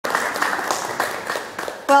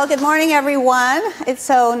Well, good morning, everyone. It's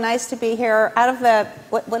so nice to be here. Out of the,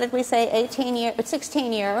 what did we say,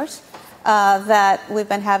 16 years that we've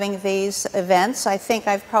been having these events. I think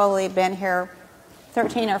I've probably been here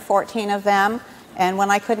 13 or 14 of them. And when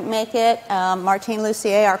I couldn't make it, Martine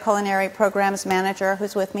Lucier, our culinary programs manager,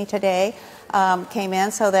 who's with me today, came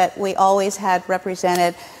in so that we always had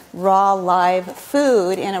represented raw, live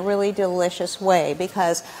food in a really delicious way,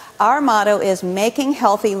 because our motto is making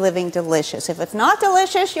healthy living delicious. If it's not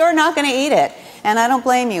delicious, you're not going to eat it. And I don't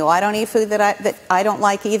blame you. I don't eat food that I don't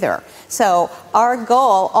like either. So our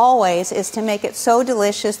goal always is to make it so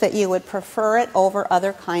delicious that you would prefer it over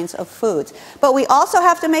other kinds of foods. But we also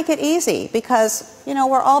have to make it easy because, you know,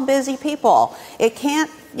 we're all busy people. You can't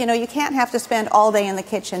have to spend all day in the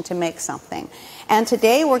kitchen to make something. And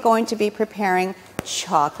today we're going to be preparing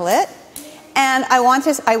chocolate. And I want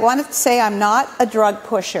to say I'm not a drug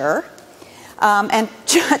pusher. And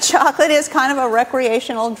chocolate is kind of a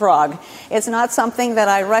recreational drug. It's not something that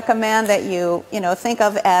I recommend that you think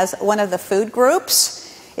of as one of the food groups.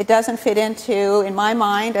 It doesn't fit into, in my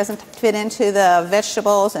mind, doesn't fit into the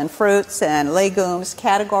vegetables and fruits and legumes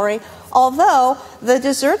category. Although the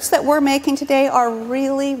desserts that we're making today are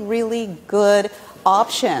really, really good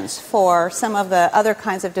options for some of the other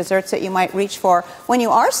kinds of desserts that you might reach for when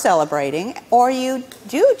you are celebrating, or you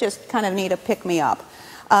do just kind of need a pick-me-up.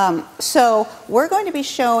 So we're going to be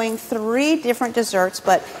showing 3 different desserts,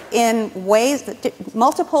 but in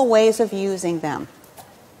multiple ways of using them.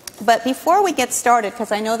 But before we get started,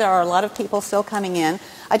 because I know there are a lot of people still coming in,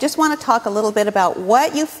 I just want to talk a little bit about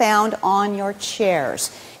what you found on your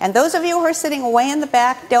chairs. And those of you who are sitting way in the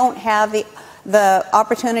back don't have the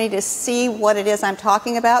opportunity to see what it is I'm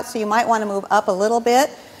talking about, so you might want to move up a little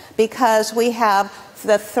bit, because we have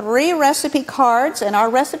the 3 recipe cards, and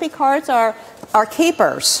our recipe cards are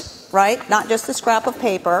keepers, right? Not just a scrap of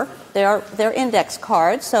paper. They're index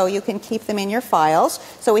cards, so you can keep them in your files.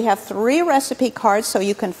 So we have 3 recipe cards so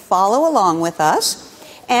you can follow along with us.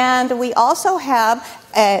 And we also have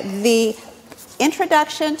the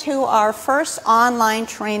introduction to our first online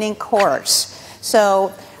training course.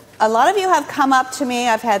 So a lot of you have come up to me.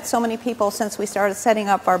 I've had so many people since we started setting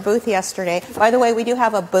up our booth yesterday. By the way, we do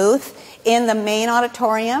have a booth in the main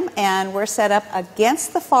auditorium, and we're set up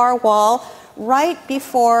against the far wall right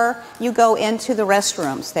before you go into the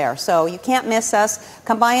restrooms there. So you can't miss us.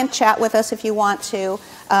 Come by and chat with us if you want to.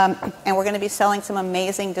 And we're going to be selling some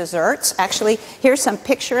amazing desserts. Actually, here's some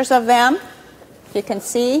pictures of them. You can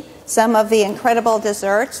see some of the incredible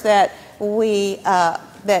desserts that we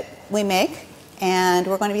make. And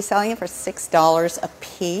we're going to be selling them for $6 a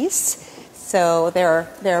piece. So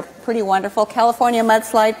they're pretty wonderful. California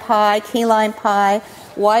mudslide pie, key lime pie,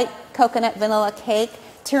 white coconut vanilla cake,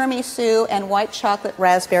 tiramisu, and white chocolate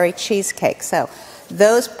raspberry cheesecake. So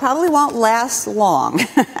those probably won't last long,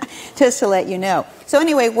 just to let you know. So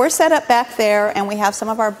anyway, we're set up back there, and we have some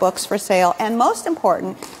of our books for sale. And most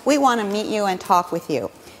important, we want to meet you and talk with you,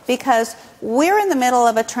 because we're in the middle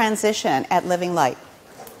of a transition at Living Light.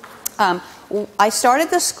 I started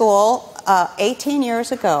the school 18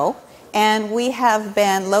 years ago, and we have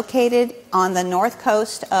been located on the north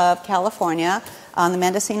coast of California, on the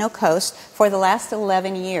Mendocino coast, for the last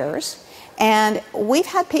 11 years. And we've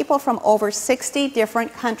had people from over 60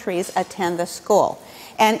 different countries attend the school.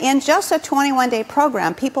 And in just a 21-day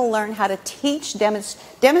program, people learn how to teach,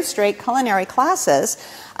 demonstrate culinary classes,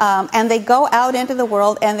 and they go out into the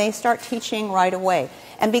world and they start teaching right away.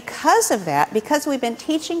 And because of that, because we've been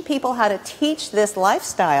teaching people how to teach this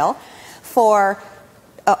lifestyle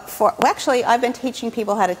actually, I've been teaching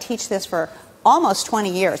people how to teach this for almost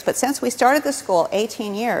 20 years. But since we started the school,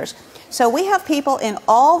 18 years. So we have people in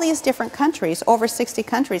all these different countries, over 60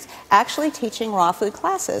 countries, actually teaching raw food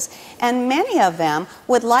classes. And many of them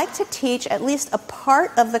would like to teach at least a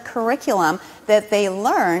part of the curriculum that they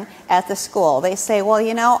learn at the school. They say, well,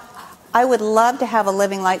 you know, I would love to have a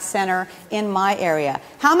Living Light Center in my area.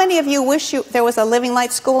 How many of you wish there was a Living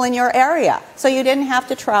Light School in your area, so you didn't have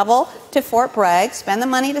to travel to Fort Bragg, spend the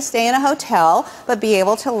money to stay in a hotel, but be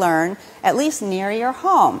able to learn at least near your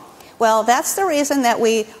home? Well, that's the reason that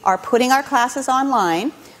we are putting our classes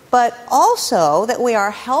online, but also that we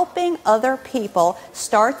are helping other people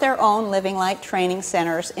start their own Living Light training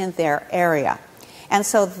centers in their area. And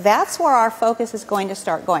so that's where our focus is going to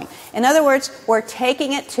start going. In other words, we're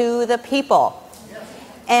taking it to the people.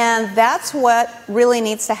 And that's what really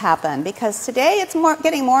needs to happen, because today it's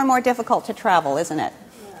getting more and more difficult to travel, isn't it?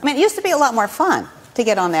 I mean, it used to be a lot more fun to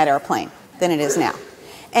get on that airplane than it is now.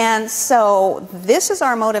 And so this is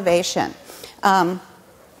our motivation. And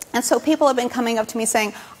so people have been coming up to me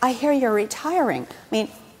saying, I hear you're retiring. I mean,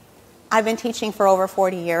 I've been teaching for over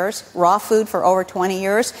 40 years, raw food for over 20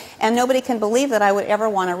 years, and nobody can believe that I would ever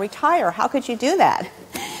want to retire. How could you do that?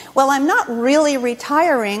 Well, I'm not really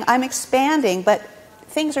retiring, I'm expanding, but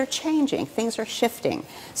things are changing, things are shifting,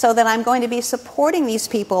 so that I'm going to be supporting these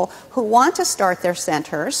people who want to start their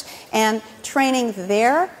centers and training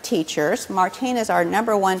their teachers. Martine is our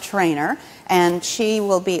 #1 trainer, and she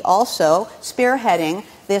will be also spearheading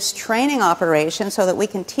this training operation so that we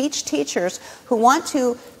can teach teachers who want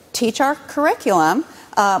to teach our curriculum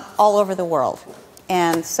all over the world.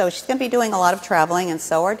 And so she's going to be doing a lot of traveling, and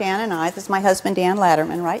so are Dan and I. This is my husband, Dan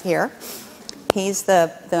Latterman, right here. He's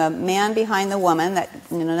the man behind the woman. That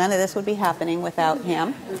none of this would be happening without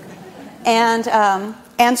him.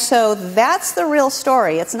 And so that's the real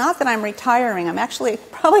story. It's not that I'm retiring. I'm actually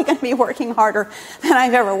probably going to be working harder than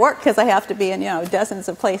I've ever worked because I have to be in dozens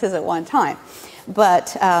of places at one time.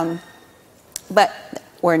 But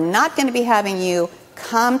we're not going to be having you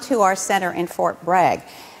come to our center in Fort Bragg.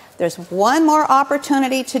 There's one more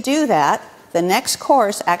opportunity to do that. The next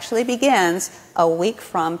course actually begins a week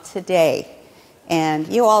from today. And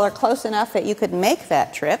you all are close enough that you could make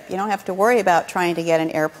that trip. You don't have to worry about trying to get an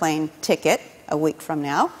airplane ticket a week from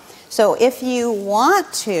now. So if you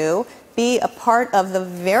want to be a part of the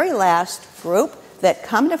very last group that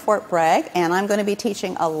come to Fort Bragg, and I'm going to be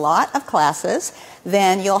teaching a lot of classes,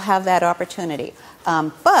 then you'll have that opportunity.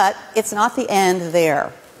 But it's not the end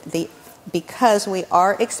there, because we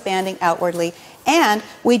are expanding outwardly. And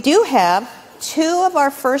we do have 2 of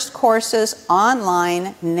our first courses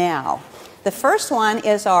online now. The first one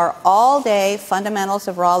is our all-day Fundamentals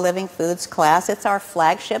of Raw Living Foods class. It's our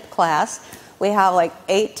flagship class. We have like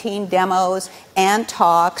 18 demos and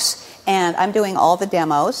talks, and I'm doing all the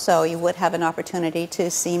demos, so you would have an opportunity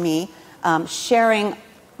to see me sharing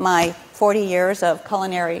my 40 years of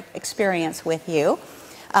culinary experience with you.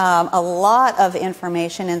 A lot of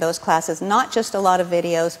information in those classes, not just a lot of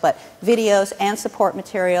videos, but videos and support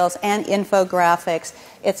materials and infographics.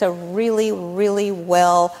 It's a really, really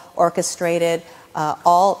well orchestrated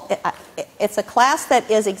it's a class that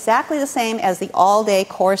is exactly the same as the all-day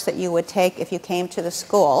course that you would take if you came to the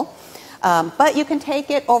school. But you can take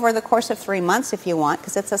it over the course of 3 months if you want,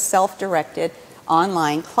 because it's a self-directed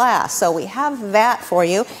online class. So we have that for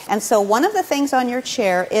you. And so one of the things on your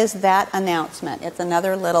chair is that announcement. It's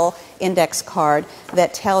another little index card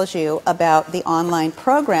that tells you about the online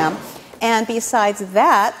program. And besides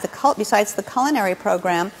that, besides the culinary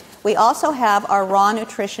program, we also have our raw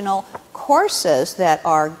nutritional courses that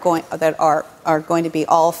are going to be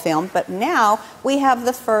all filmed. But now we have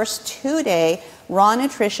the first 2-day raw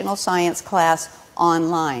nutritional science class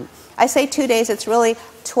online. I say 2 days, it's really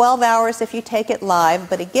 12 hours if you take it live,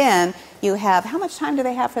 but again, you have, how much time do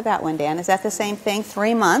they have for that one, Dan? Is that the same thing?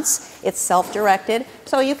 3 months. It's self-directed,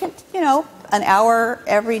 so you can, an hour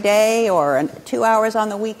every day or 2 hours on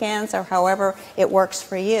the weekends, or however it works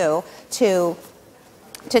for you to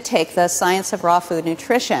take the Science of Raw Food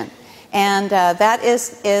Nutrition. And that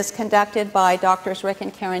is conducted by Drs. Rick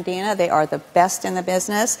and Karen Dina. They are the best in the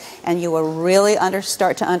business, and you will really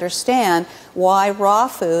start to understand why raw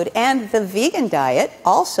food and the vegan diet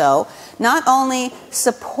also not only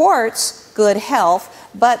supports good health,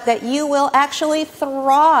 but that you will actually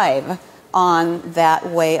thrive on that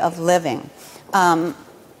way of living.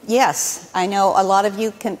 Yes, I know a lot of you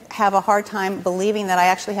can have a hard time believing that I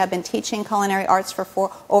actually have been teaching culinary arts for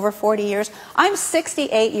over 40 years. I'm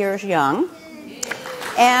 68 years young.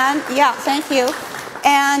 And, yeah, thank you.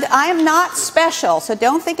 And I'm not special, so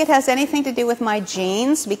don't think it has anything to do with my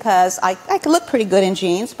genes, because I can look pretty good in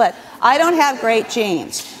jeans, but I don't have great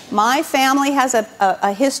genes. My family has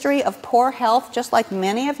a history of poor health, just like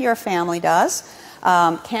many of your family does.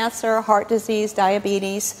 Cancer, heart disease,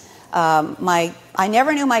 diabetes. I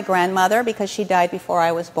never knew my grandmother because she died before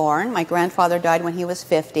I was born. My grandfather died when he was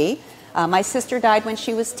 50. My sister died when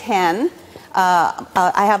she was 10.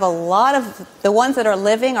 I have a lot of, the ones that are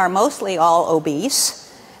living are mostly all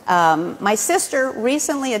obese. My sister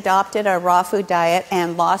recently adopted a raw food diet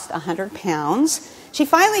and lost 100 pounds. She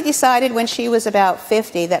finally decided when she was about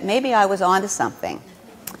 50 that maybe I was onto something.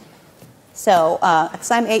 So,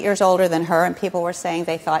 because I'm 8 years older than her, and people were saying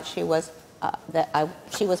they thought she was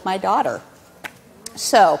she was my daughter.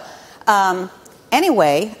 So,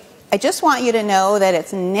 anyway, I just want you to know that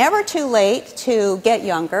it's never too late to get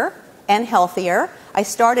younger and healthier. I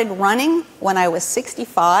started running when I was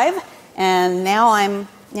 65, and now I'm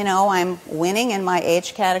winning in my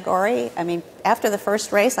age category. I mean, after the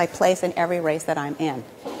first race, I place in every race that I'm in.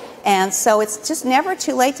 And so it's just never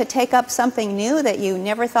too late to take up something new that you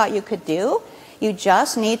never thought you could do. You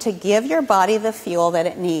just need to give your body the fuel that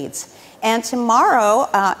it needs. And tomorrow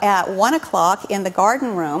at 1 o'clock in the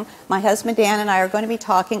garden room, my husband Dan and I are going to be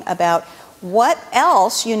talking about what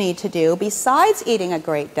else you need to do besides eating a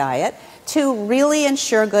great diet to really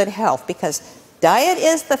ensure good health, because diet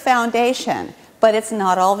is the foundation, but it's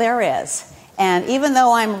not all there is. And even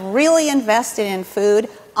though I'm really invested in food,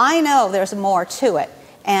 I know there's more to it.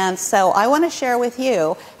 And so I want to share with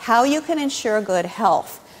you how you can ensure good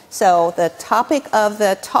health. So the topic of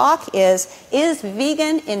the talk is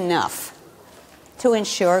vegan enough to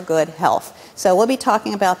ensure good health? So we'll be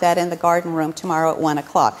talking about that in the garden room tomorrow at 1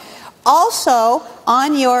 o'clock. Also,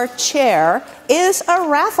 on your chair is a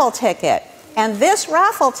raffle ticket. And this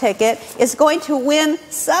raffle ticket is going to win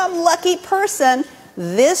some lucky person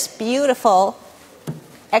this beautiful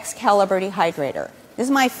Excalibur dehydrator. This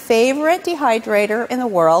is my favorite dehydrator in the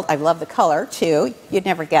world. I love the color, too. You'd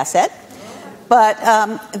never guess it. But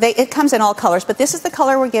it comes in all colors. But this is the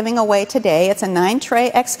color we're giving away today. It's a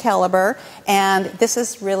 9-tray Excalibur. And this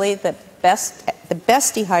is really the best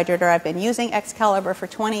dehydrator. I've been using Excalibur for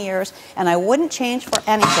 20 years. And I wouldn't change for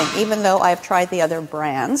anything, even though I've tried the other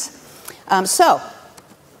brands. So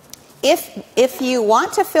if you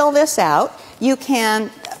want to fill this out, you can...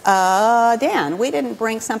 Dan, we didn't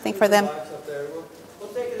bring something for them.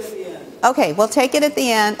 We'll take it at the end. Okay, we'll take it at the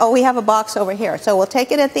end. Oh, we have a box over here. So we'll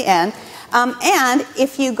take it at the end. And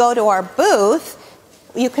if you go to our booth,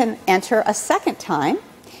 you can enter a second time.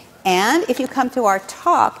 And if you come to our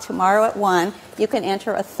talk tomorrow at 1, you can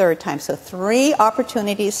enter a third time. So 3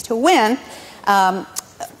 opportunities to win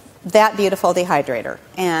that beautiful dehydrator.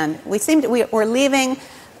 And we're leaving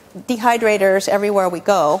dehydrators everywhere we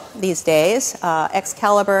go these days.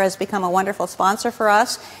 Excalibur has become a wonderful sponsor for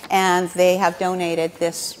us, and they have donated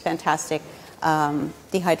this fantastic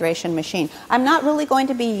dehydration machine. I'm not really going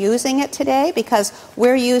to be using it today because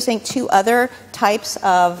we're using 2 other types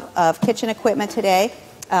of kitchen equipment today,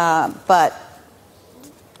 but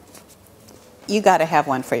you got to have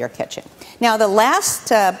one for your kitchen. Now, the last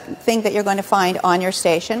thing that you're going to find on your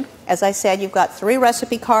station, as I said, you've got 3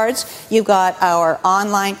 recipe cards. You've got our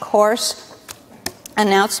online course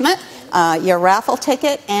announcement, your raffle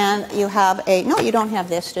ticket, and you have no, you don't have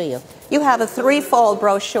this, do you? You have a 3-fold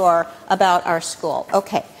brochure about our school.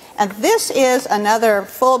 Okay. And this is another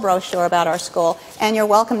full brochure about our school, and you're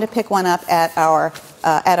welcome to pick one up at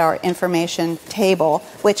our information table,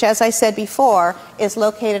 which, as I said before, is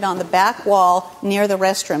located on the back wall near the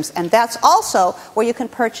restrooms. And that's also where you can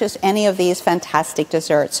purchase any of these fantastic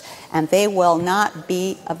desserts, and they will not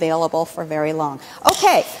be available for very long.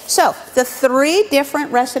 Okay, so the 3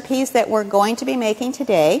 different recipes that we're going to be making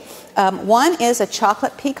today, one is a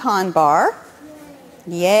chocolate pecan bar.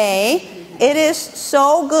 Yay. It is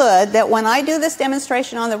so good that when I do this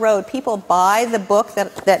demonstration on the road, people buy the book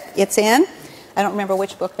that it's in. I don't remember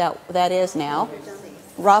which book that is now.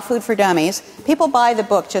 Raw Food for Dummies. People buy the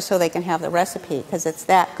book just so they can have the recipe because it's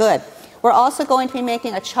that good. We're also going to be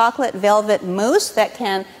making a chocolate velvet mousse that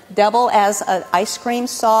can double as an ice cream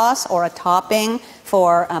sauce or a topping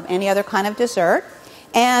for any other kind of dessert.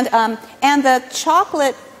 And the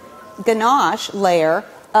chocolate ganache layer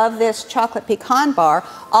of this chocolate pecan bar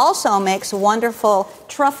also makes wonderful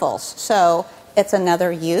truffles. So it's another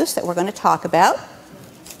use that we're going to talk about.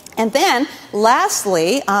 And then,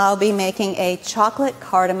 lastly, I'll be making a chocolate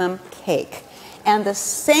cardamom cake. And the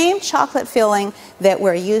same chocolate filling that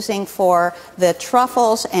we're using for the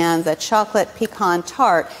truffles and the chocolate pecan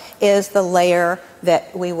tart is the layer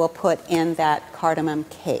that we will put in that cardamom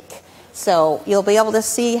cake. So you'll be able to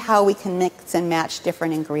see how we can mix and match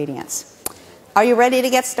different ingredients. Are you ready to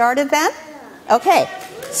get started then? Okay,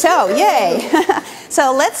 so yay.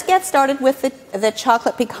 So let's get started with the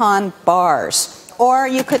chocolate pecan bars. Or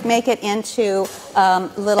you could make it into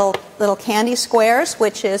little candy squares,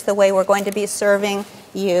 which is the way we're going to be serving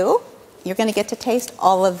you. You're going to get to taste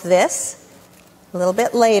all of this a little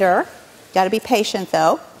bit later. Got to be patient,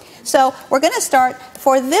 though. So we're going to start.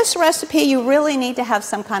 For this recipe, you really need to have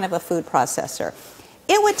some kind of a food processor.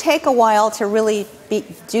 It would take a while to really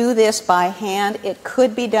do this by hand. It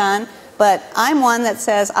could be done, but I'm one that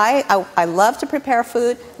says I love to prepare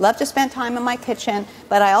food, love to spend time in my kitchen,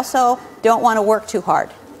 but I also don't want to work too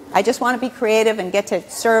hard. I just want to be creative and get to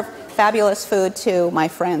serve fabulous food to my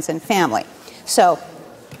friends and family. So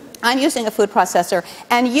I'm using a food processor,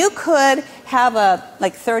 and you could have a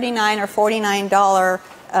like $39 or $49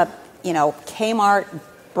 Kmart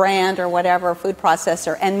brand or whatever food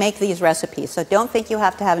processor and make these recipes. So don't think you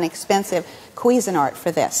have to have an expensive Cuisinart for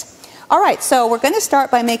this. All right, so we're going to start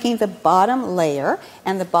by making the bottom layer,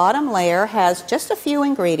 and the bottom layer has just a few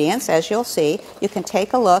ingredients, as you'll see. You can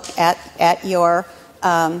take a look at your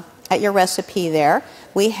recipe there.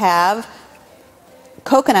 We have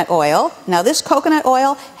coconut oil. Now this coconut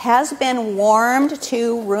oil has been warmed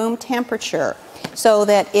to room temperature, so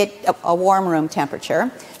that a warm room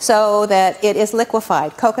temperature, so that it is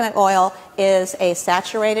liquefied. Coconut oil is a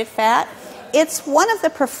saturated fat. It's one of the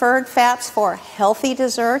preferred fats for healthy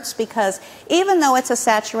desserts because even though it's a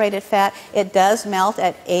saturated fat, it does melt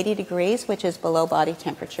at 80 degrees, which is below body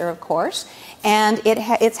temperature, of course. And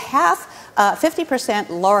it's 50%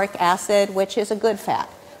 lauric acid, which is a good fat.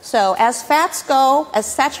 So as fats go,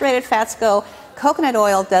 as saturated fats go, coconut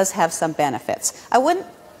oil does have some benefits. I wouldn't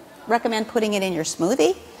recommend putting it in your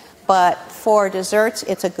smoothie, but for desserts,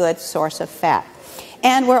 it's a good source of fat.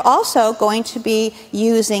 And we're also going to be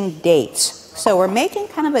using dates. So we're making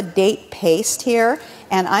kind of a date paste here,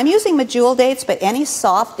 and I'm using medjool dates, but any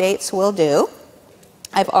soft dates will do.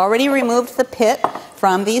 I've already removed the pit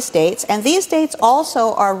from these dates, and these dates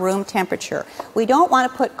also are room temperature. We don't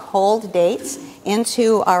want to put cold dates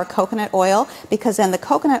into our coconut oil because then the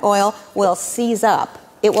coconut oil will seize up.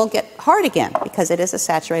 It will get hard again because it is a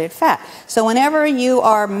saturated fat. So whenever you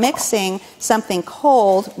are mixing something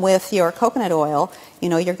cold with your coconut oil,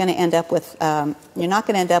 you're going to end up with, you're not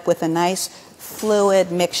going to end up with a nice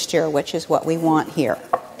fluid mixture, which is what we want here.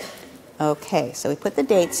 Okay, so we put the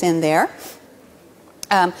dates in there.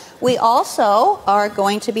 We also are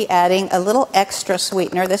going to be adding a little extra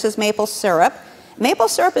sweetener. This is maple syrup. Maple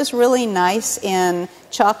syrup is really nice in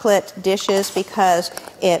chocolate dishes because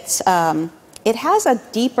it has a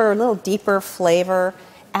little deeper flavor,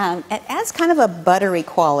 and it adds kind of a buttery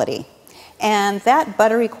quality. And that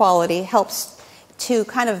buttery quality helps to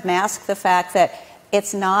kind of mask the fact that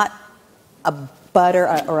it's not a butter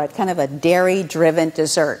or a kind of a dairy-driven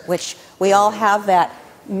dessert, which we all have that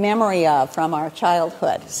memory of from our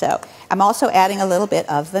childhood. So I'm also adding a little bit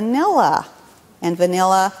of vanilla, and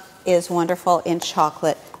vanilla is wonderful in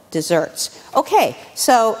chocolate desserts. Okay,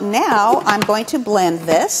 so now I'm going to blend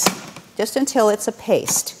this just until it's a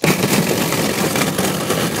paste.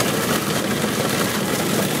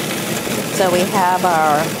 So we have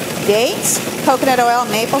our dates, coconut oil,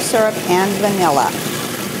 maple syrup, and vanilla.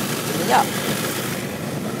 Here we go.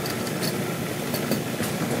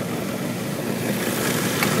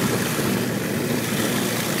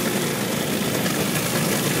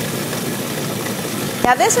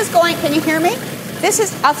 Now this is going, can you hear me?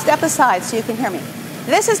 I'll step aside so you can hear me.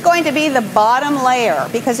 This is going to be the bottom layer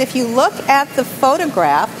because if you look at the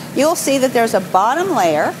photograph, you'll see that there's a bottom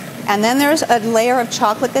layer and then there's a layer of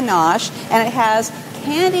chocolate ganache and it has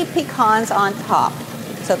candied pecans on top.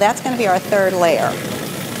 So that's going to be our third layer.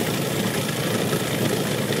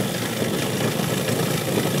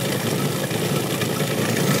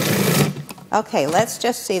 Okay, let's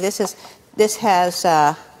just see. This has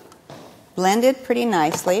blended pretty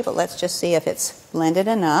nicely, but let's just see if it's blended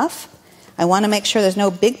enough. I want to make sure there's no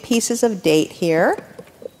big pieces of date here.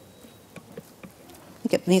 I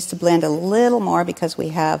think it needs to blend a little more because we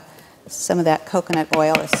have some of that coconut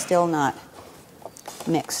oil is still not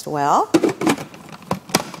mixed well.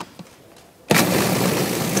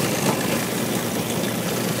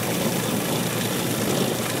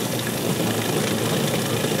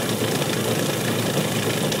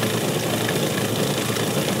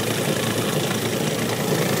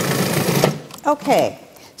 Okay,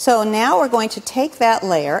 so now we're going to take that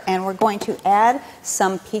layer and we're going to add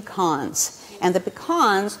some pecans. And the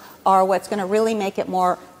pecans are what's going to really make it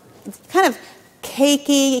more kind of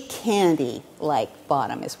cakey, candy-like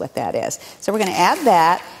bottom is what that is. So we're going to add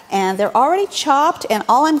that, and they're already chopped, and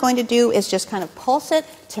all I'm going to do is just kind of pulse it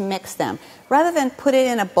to mix them. Rather than put it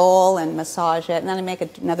in a bowl and massage it and then I make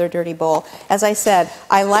another dirty bowl. As I said,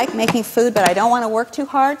 I like making food, but I don't want to work too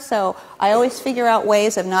hard, so I always figure out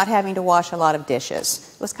ways of not having to wash a lot of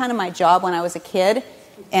dishes. It was kind of my job when I was a kid,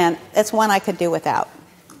 and it's one I could do without.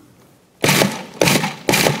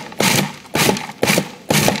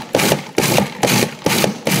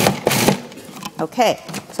 Okay,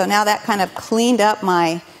 so now that kind of cleaned up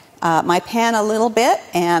my pan a little bit,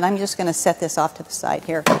 and I'm just going to set this off to the side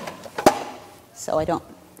here so I don't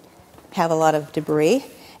have a lot of debris.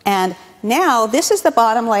 And now this is the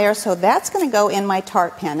bottom layer, so that's going to go in my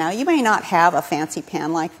tart pan. Now you may not have a fancy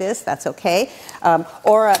pan like this, that's okay.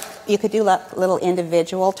 You could do little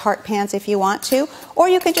individual tart pans if you want to, or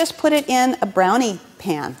you could just put it in a brownie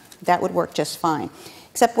pan. That would work just fine.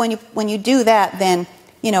 Except when you do that, then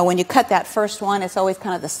when you cut that first one, it's always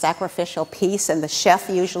kind of the sacrificial piece, and the chef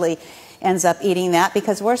usually ends up eating that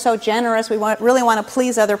because we're so generous. We really want to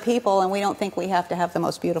please other people, and we don't think we have to have the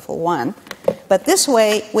most beautiful one. But this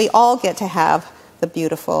way, we all get to have the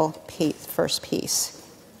beautiful first piece.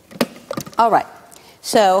 All right,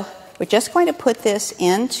 so we're just going to put this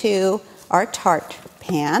into our tart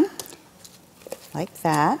pan. like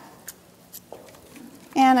that.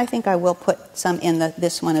 And I think I will put some in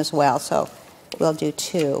this one as well, so we'll do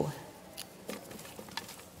 2.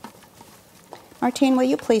 Martine, will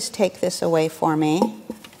you please take this away for me?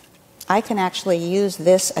 I can actually use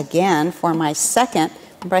this again for my second.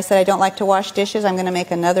 Remember I said I don't like to wash dishes? I'm going to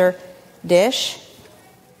make another dish,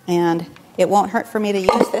 and it won't hurt for me to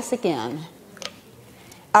use this again.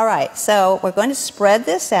 All right, so we're going to spread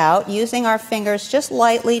this out using our fingers just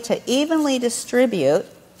lightly to evenly distribute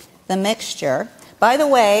the mixture. By the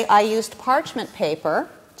way, I used parchment paper,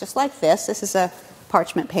 just like this. This is a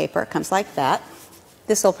parchment paper. It comes like that.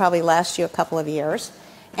 This will probably last you a couple of years.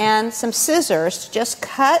 And some scissors to just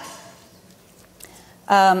cut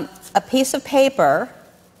a piece of paper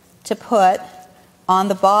to put on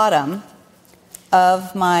the bottom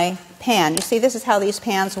of my pan. You see, this is how these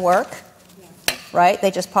pans work, right?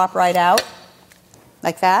 They just pop right out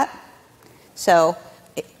like that. So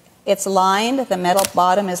it's lined, the metal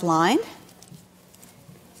bottom is lined.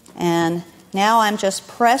 And now I'm just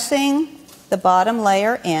pressing the bottom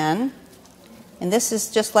layer in. And this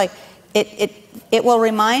is just like, it will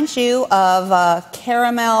remind you of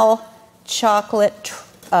caramel chocolate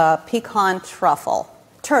pecan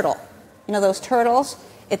turtle. You know those turtles?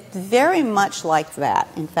 It's very much like that.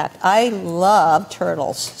 In fact, I love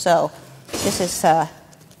turtles. So this is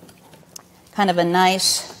kind of a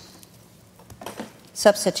nice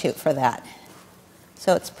substitute for that.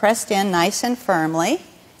 So it's pressed in nice and firmly.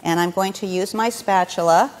 And I'm going to use my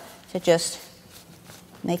spatula to just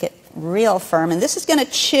make it real firm. And this is going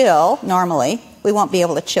to chill normally. We won't be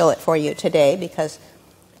able to chill it for you today because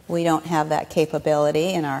we don't have that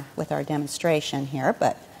capability with our demonstration here.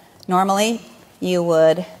 But normally you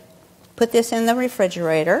would put this in the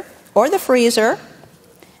refrigerator or the freezer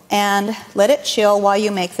and let it chill while you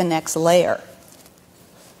make the next layer.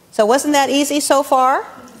 So wasn't that easy so far?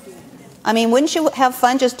 I mean, wouldn't you have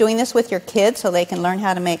fun just doing this with your kids so they can learn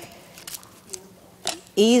how to make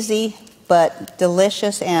easy but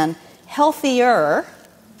delicious and healthier?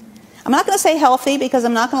 I'm not going to say healthy because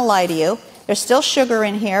I'm not going to lie to you. There's still sugar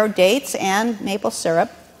in here. Dates and maple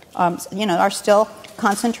syrup, are still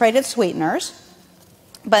concentrated sweeteners.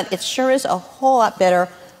 But it sure is a whole lot better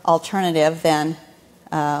alternative than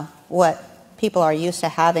what people are used to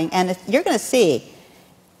having. And you're going to see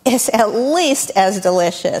it's at least as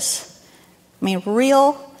delicious. I mean,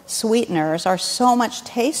 real sweeteners are so much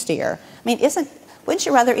tastier. I mean, wouldn't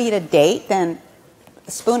you rather eat a date than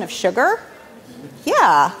a spoon of sugar?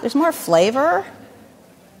 Yeah, there's more flavor.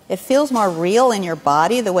 It feels more real in your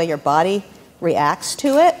body, the way your body reacts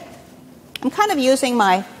to it. I'm kind of using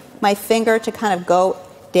my finger to kind of go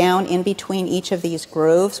down in between each of these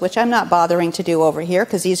grooves, which I'm not bothering to do over here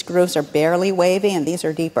because these grooves are barely wavy and these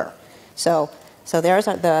are deeper. So there's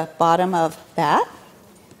the bottom of that.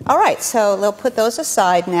 All right, so we'll put those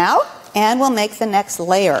aside now, and we'll make the next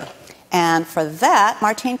layer. And for that,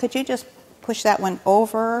 Martine, could you just push that one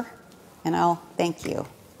over? And thank you.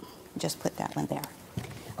 Just put that one there.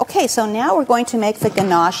 Okay, so now we're going to make the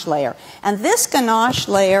ganache layer. And this ganache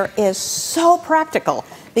layer is so practical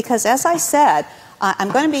because, as I said, I'm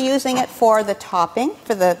going to be using it for the topping,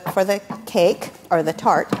 for the cake, or the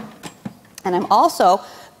tart. And I'm also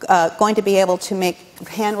going to be able to make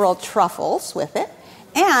hand-rolled truffles with it.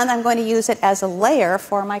 And I'm going to use it as a layer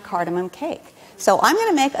for my cardamom cake. So I'm going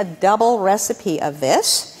to make a double recipe of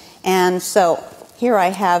this. And so here I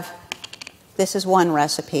have, this is one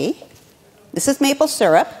recipe. This is maple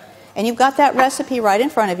syrup. And you've got that recipe right in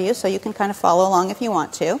front of you, so you can kind of follow along if you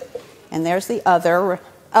want to. And there's the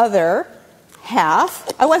other half.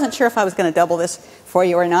 I wasn't sure if I was going to double this for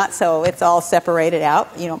you or not, so it's all separated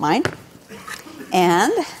out. You don't mind?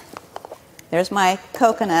 And there's my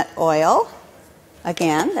coconut oil.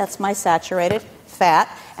 Again, that's my saturated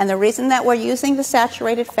fat. And the reason that we're using the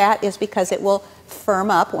saturated fat is because it will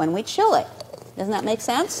firm up when we chill it. Doesn't that make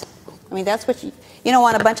sense? I mean, that's what you don't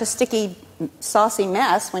want a bunch of sticky, saucy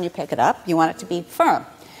mess when you pick it up. You want it to be firm.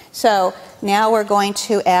 So now we're going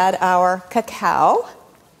to add our cacao.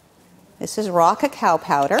 This is raw cacao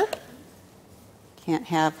powder. Can't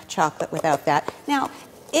have chocolate without that. Now,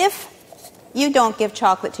 if you don't give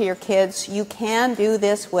chocolate to your kids, you can do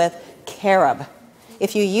this with carob.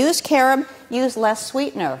 If you use carob, use less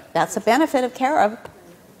sweetener. That's a benefit of carob.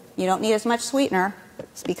 You don't need as much sweetener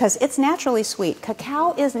because it's naturally sweet.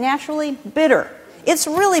 Cacao is naturally bitter. It's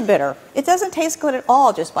really bitter. It doesn't taste good at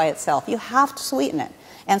all just by itself. You have to sweeten it.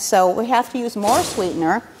 And so we have to use more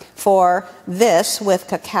sweetener for this with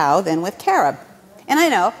cacao than with carob. And I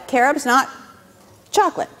know, carob's not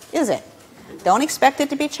chocolate, is it? Don't expect it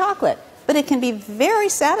to be chocolate. But it can be very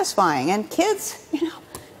satisfying. And kids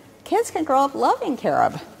can grow up loving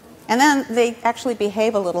carob. And then they actually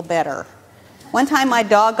behave a little better. One time my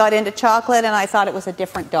dog got into chocolate and I thought it was a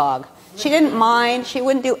different dog. She didn't mind. She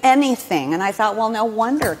wouldn't do anything. And I thought, well, no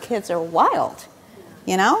wonder kids are wild,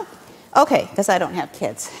 you know? Okay, because I don't have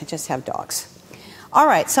kids. I just have dogs. All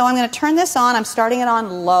right, so I'm going to turn this on. I'm starting it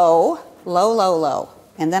on low, low, low, low.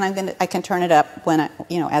 And then I can turn it up when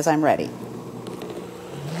as I'm ready.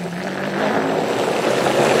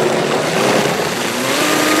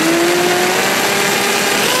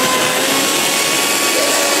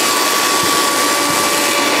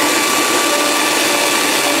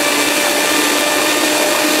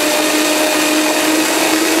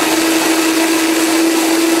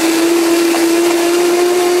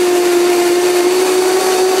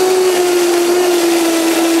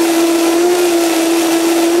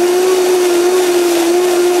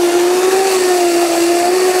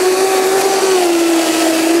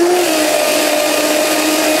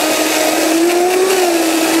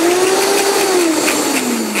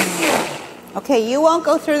 Okay, you won't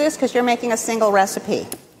go through this because you're making a single recipe.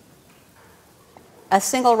 A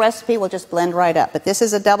single recipe will just blend right up. But this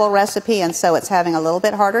is a double recipe, and so it's having a little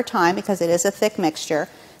bit harder time because it is a thick mixture.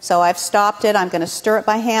 So I've stopped it. I'm going to stir it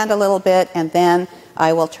by hand a little bit, and then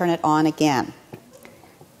I will turn it on again.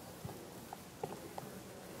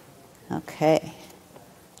 Okay.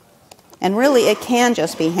 And really, it can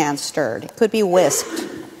just be hand stirred. It could be whisked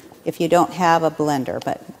if you don't have a blender,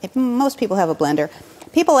 but most people have a blender.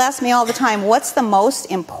 People ask me all the time, what's the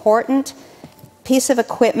most important piece of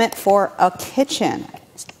equipment for a kitchen?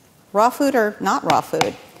 Raw food or not raw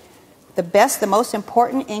food? The most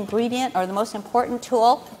important ingredient or the most important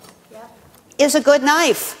tool is a good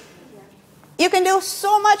knife. You can do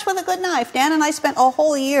so much with a good knife. Dan and I spent a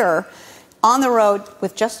whole year on the road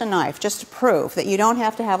with just a knife, just to prove that you don't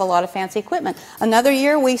have to have a lot of fancy equipment. Another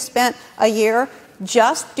year, we spent a year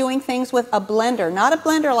just doing things with a blender. Not a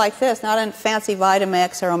blender like this, not a fancy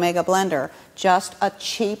Vitamix or Omega blender, just a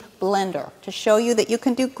cheap blender to show you that you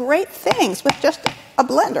can do great things with just a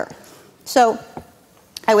blender. So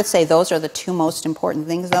I would say those are the two most important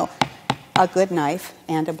things, though, a good knife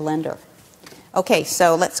and a blender. Okay,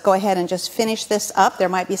 so let's go ahead and just finish this up. There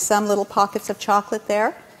might be some little pockets of chocolate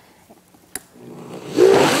there.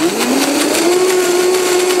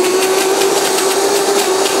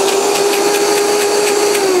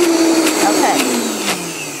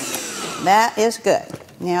 That is good.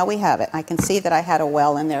 Now we have it. I can see that I had a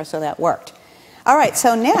well in there, so that worked. All right,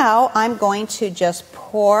 so now I'm going to just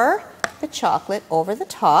pour the chocolate over the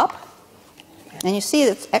top. And you see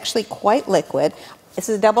it's actually quite liquid. This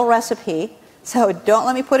is a double recipe, so don't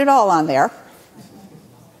let me put it all on there.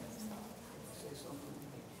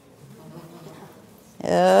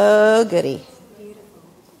 Oh, goody.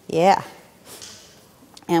 Yeah.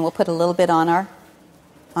 And we'll put a little bit on our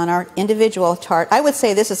individual tart. I would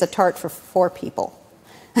say this is a tart for 4 people.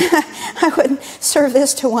 I wouldn't serve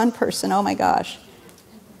this to one person. Oh my gosh.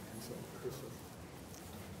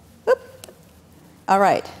 Oop. All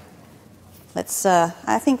right. Let's,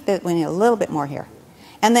 I think that we need a little bit more here.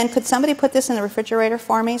 And then could somebody put this in the refrigerator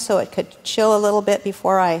for me so it could chill a little bit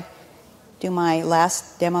before I do my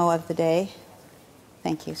last demo of the day?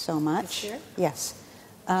 Thank you so much. Sure. Yes.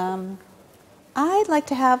 I'd like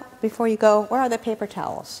to have, before you go, where are the paper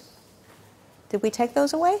towels? Did we take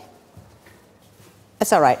those away?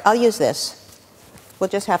 That's all right. I'll use this. We'll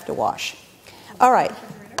just have to wash. All right.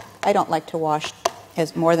 I don't like to wash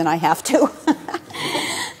as more than I have to.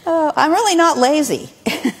 I'm really not lazy.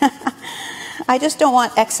 I just don't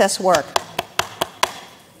want excess work.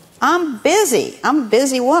 I'm busy. I'm a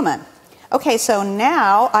busy woman. Okay, so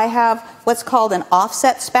now I have what's called an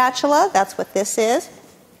offset spatula. That's what this is.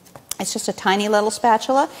 It's just a tiny little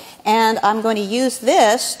spatula, and I'm going to use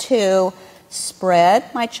this to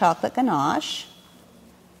spread my chocolate ganache,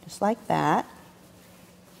 just like that.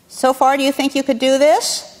 So far, do you think you could do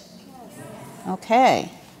this?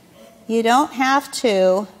 Okay. You don't have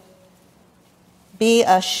to be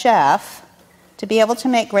a chef to be able to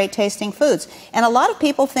make great tasting foods. And a lot of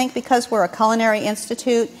people think because we're a culinary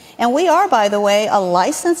institute, and we are, by the way, a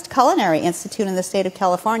licensed culinary institute in the state of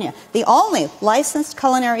California, the only licensed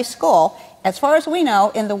culinary school, as far as we know,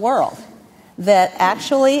 in the world that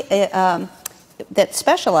actually that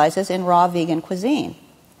specializes in raw vegan cuisine.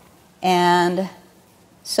 And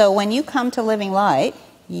so when you come to Living Light,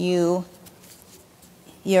 you're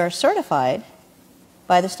certified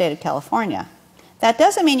by the state of California. That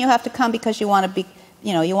doesn't mean you have to come because you want to be,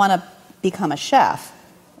 you want to become a chef.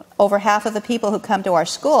 Over half of the people who come to our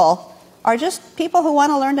school are just people who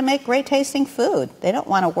want to learn to make great tasting food. They don't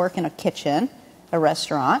want to work in a kitchen, a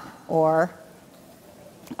restaurant, or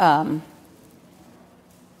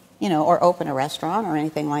or open a restaurant or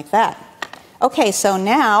anything like that. Okay, so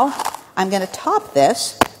now I'm going to top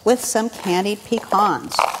this with some candied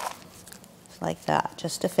pecans, like that,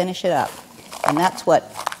 just to finish it up. And that's what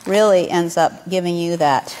really ends up giving you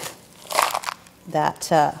that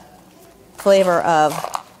flavor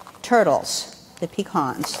of turtles, the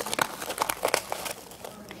pecans.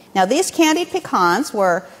 Now these candied pecans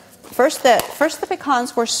were, first the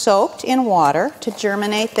pecans were soaked in water to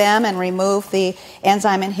germinate them and remove the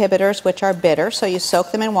enzyme inhibitors, which are bitter. So you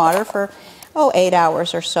soak them in water for 8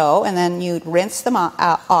 hours or so, and then you rinse them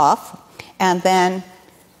off, and then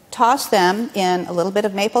toss them in a little bit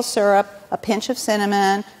of maple syrup, a pinch of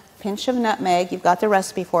cinnamon, a pinch of nutmeg, you've got the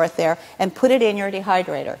recipe for it there, and put it in your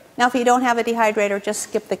dehydrator. Now if you don't have a dehydrator, just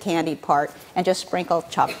skip the candied part and just sprinkle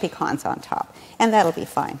chopped pecans on top, and that'll be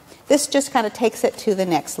fine. This just kind of takes it to the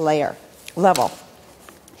next level.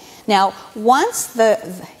 Now, once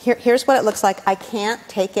here's what it looks like. I can't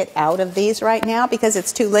take it out of these right now because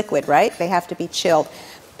it's too liquid, right? They have to be chilled.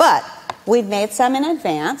 But we've made some in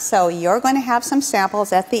advance, so you're going to have some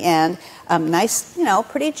samples at the end. Nice,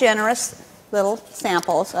 pretty generous little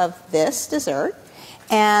samples of this dessert,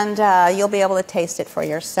 and you'll be able to taste it for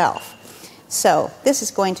yourself. So this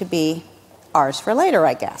is going to be ours for later,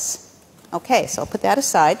 I guess. Okay, so I'll put that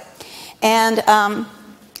aside. And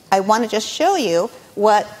I want to just show you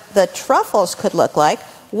what the truffles could look like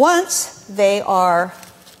once the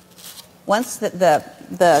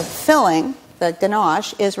filling, the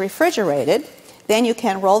ganache, is refrigerated. Then you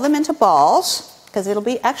can roll them into balls because it'll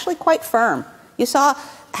be actually quite firm. You saw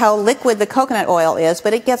how liquid the coconut oil is,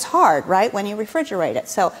 but it gets hard, right, when you refrigerate it.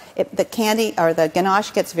 So the candy or the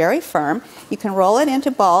ganache gets very firm. You can roll it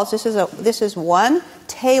into balls. This is 1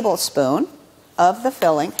 tablespoon of the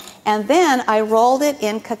filling. And then I rolled it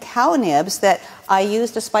in cacao nibs that I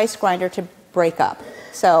used a spice grinder to break up.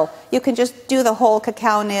 So you can just do the whole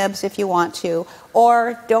cacao nibs if you want to,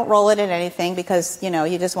 or don't roll it in anything because, you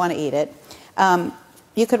just want to eat it.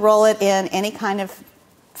 You could roll it in any kind of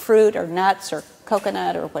fruit or nuts or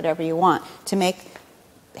coconut or whatever you want to make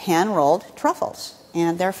hand-rolled truffles.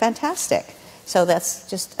 And they're fantastic. So that's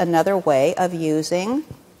just another way of using,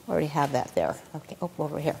 I already have that there. Okay,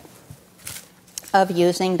 over here. Of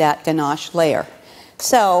using that ganache layer.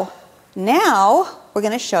 So now we're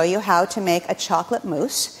going to show you how to make a chocolate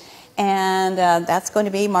mousse, and that's going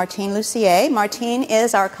to be Martine Lucier. Martine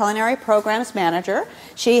is our culinary programs manager.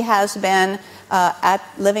 She has been at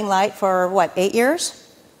Living Light for 8 years?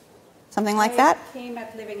 Something like that? I came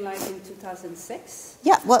at Living Light in 2006.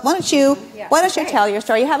 Yeah, why don't you tell your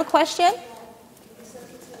story? You have a question?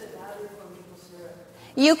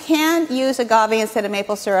 You can use agave instead of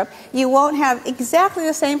maple syrup. You won't have exactly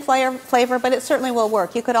the same flavor, but it certainly will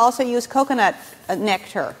work. You could also use coconut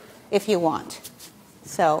nectar if you want.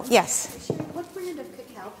 So, yes? What brand of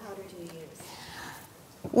cacao powder do you use?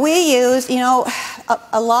 We use,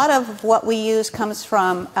 a lot of what we use comes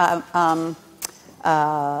from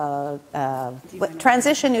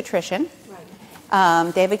Transition Nutrition.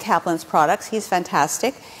 Right. David Kaplan's products. He's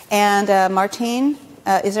fantastic. And Martine,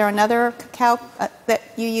 is there another cacao that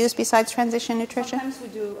you use besides Transition Nutrition? Sometimes we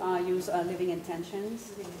do use Living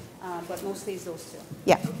Intentions, but mostly it's those two.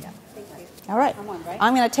 Yeah. Thank you. All right. I'm on, right?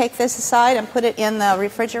 I'm going to take this aside and put it in the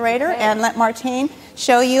refrigerator and let Martine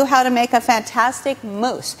show you how to make a fantastic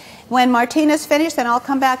mousse. When Martine is finished, then I'll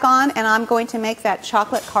come back on and I'm going to make that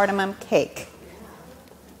chocolate cardamom cake.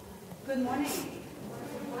 Good morning.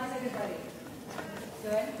 How's everybody?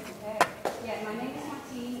 Good? Okay. Yeah, my name is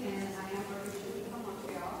Martine, and I am originally from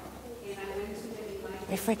Montreal, and I went to Living Light.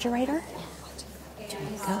 Refrigerator?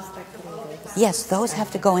 Yes, those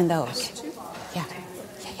have to go in those. Yeah.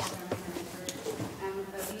 I'm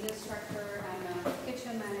a lead instructor, I'm a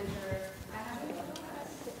kitchen manager.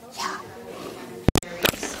 Yeah.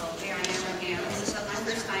 So here I am again. This is my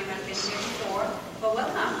first time. I've been here before, but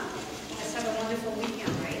welcome. Let's have a wonderful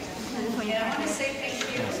weekend, right? And I want to say thank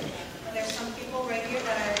you. There's some people right here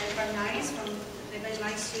that I recognize from Living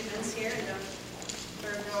Light students here in the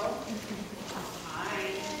third row. Hi.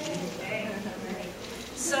 Okay.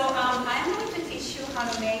 So I'm going to teach you how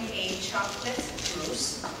to make a chocolate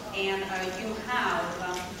mousse, and you have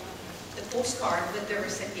the postcard with the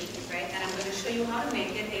recipe, right? And I'm going to show you how to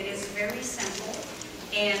make it. It is very simple,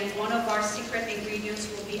 and one of our secret ingredients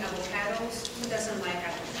will be avocados. Who doesn't like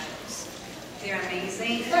avocados? They're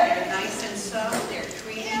amazing. They're nice and soft. They're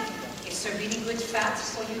creamy. It's a really good fat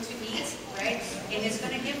for you to eat, right? And it's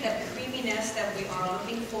going to give that creaminess that we are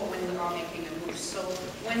looking for when we are making a mousse. So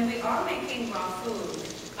when we are making raw food,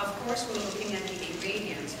 of course we're looking at the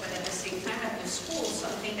ingredients, but at the same time at the school,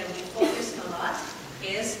 something that we focus a lot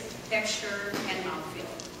is texture and mouthfeel.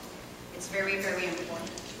 It's very, very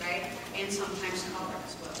important, right? And sometimes color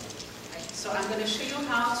as well. Right? So I'm going to show you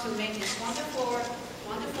how to make this wonderful,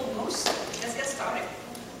 wonderful mousse. Let's get started.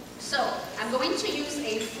 So I'm going to use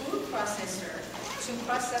a food processor to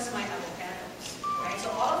process my avocados. Right?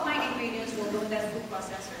 So all of my ingredients will go in that food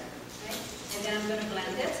processor. Right? And then I'm going to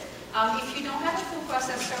blend it. If you don't have a food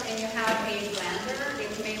processor and you have a blender, it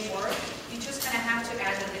may work. You're just going to have to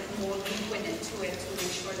add a little more liquid into it to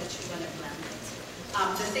make sure that you're going to blend it.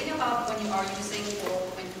 The thing about when you are using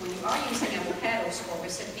avocados for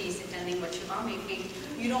recipes, depending what you are making,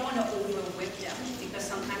 you don't want to over whip them because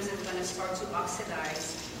sometimes it's going to start to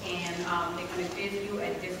oxidize and they're going to give you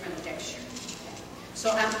a different texture. So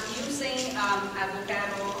I'm using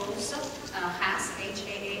avocados,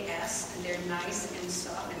 H-A-A-S, and they're nice and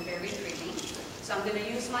soft and very creamy. So I'm going to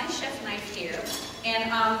use my chef knife here. And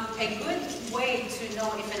a good way to know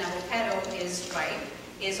if an avocado is ripe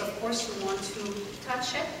is, of course, you want to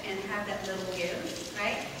touch it and have that little give,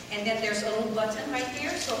 right? And then there's a little button right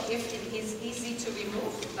here, so if it is easy to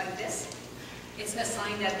remove, like this, it's a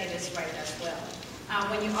sign that it is ripe as well.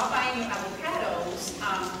 When you are buying your avocados,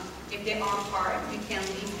 if they are hard, you can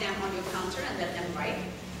leave them on your counter and let them ripe.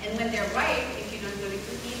 And when they're ripe, if you don't really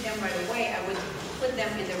eat them right away, I would put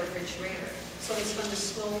them in the refrigerator. So it's going to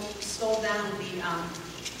slow down the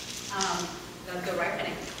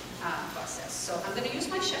ripening process. So I'm going to use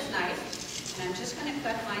my chef knife, and I'm just going to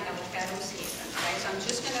cut my avocados here. Right? So I'm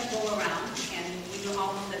just going to go around, and we know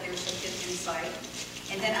all that there's a bit inside.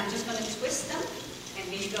 And then I'm just going to twist them, and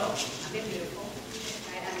there you go. Aren't they beautiful?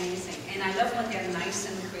 Right? Amazing. And I love when they're nice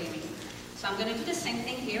and creamy. So I'm going to do the same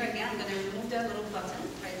thing here again. I'm going to remove the little button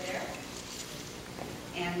right there,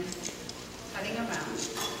 and cutting around.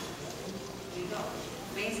 There you go.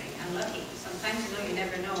 Amazing. I'm lucky. Sometimes, you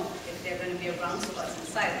never know if there are going to be a brown spot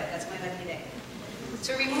inside, but that's my lucky day.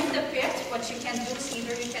 To remove the pit, what you can do is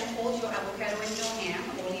either you can hold your avocado in your hand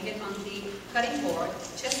or leave it on the cutting board.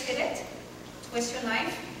 Just hit it, twist your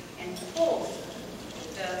knife, and pull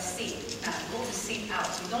the seed. Pull the seed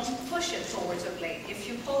out. You don't push it towards the blade. If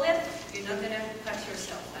you pull it, you're not going to cut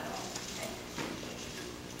yourself at all. Okay?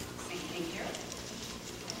 Same thing here.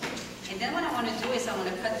 And then what I want to do is I want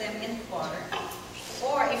to cut them in quarter.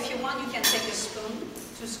 Or if you want, you can take a spoon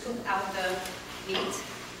to scoop out the meat.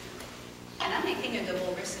 And I'm making a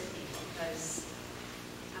double recipe because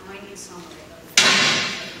I might need some of it.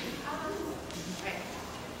 Right.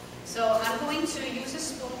 So I'm going to use a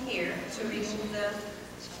spoon here to remove the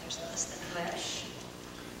flesh,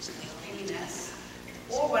 creaminess.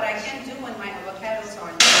 Or what I can do when my avocados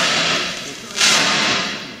are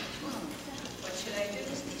what should I do?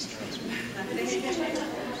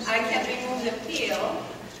 I can remove the peel,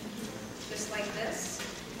 just like this.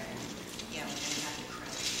 Yeah,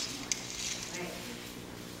 right.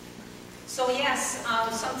 So yes,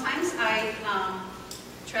 sometimes I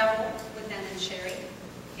travel with them and Cherie,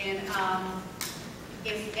 and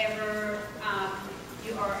if ever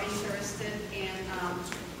you are interested in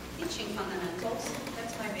teaching fundamentals,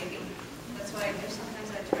 that's my baby. That's what I do.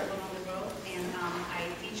 Sometimes I travel on the road and I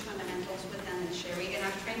teach fundamentals with them and Cherie, and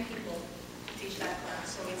I train people to teach that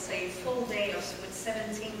class. So it's a full day with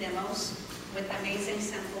 17 demos with amazing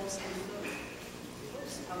samples and food.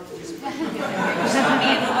 Oops, I was just you saw me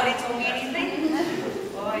and nobody told me anything?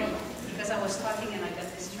 Boy, because I was talking and I got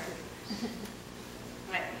distracted.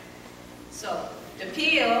 Right. So the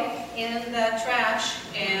peel in the trash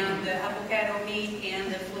and the avocado meat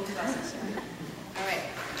in the food processor. All right.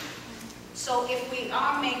 So if we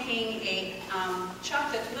are making a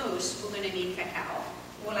chocolate mousse, we're going to need cacao.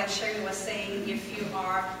 Or like Cherie was saying, if you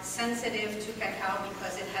are sensitive to cacao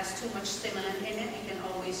because it has too much stimulant in it, you can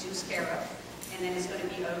always use carob, and then it's going to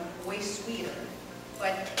be way sweeter.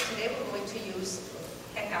 But today we're going to use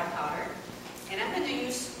cacao powder, and I'm going to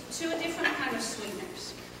use 2 different kinds of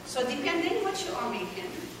sweeteners. So depending what you are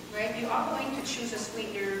making, right, you are going to choose a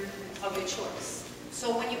sweetener of your choice.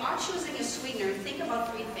 So when you are choosing a sweetener, think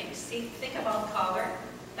about 3 things. Think about color,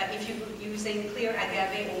 like if you're using clear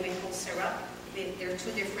agave or maple syrup, they're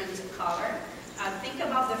 2 different colors. Think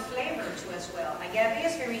about the flavor too as well. Agave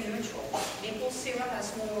is very neutral. Maple syrup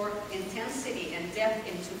has more intensity and depth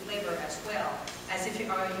into flavor as well, as if you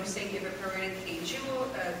are using evaporated cane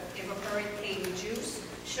juice,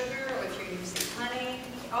 sugar, or if you're using honey.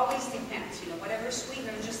 It always depends. Whatever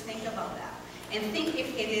sweetener, just think about that. And think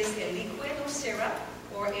if it is a liquid or syrup,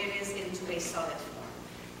 or it is into a solid form.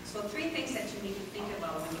 So 3 things that you need to think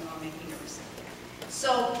about when you are making a recipe.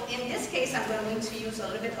 So in this case, I'm going to use a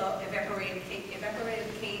little bit of evaporated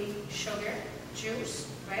cane sugar juice,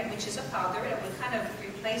 right, which is a powder that will kind of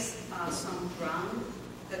replace some brown,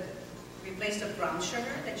 the replace the brown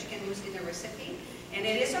sugar that you can use in the recipe. And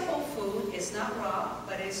it is a whole food. It's not raw,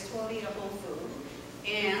 but it's totally a whole food.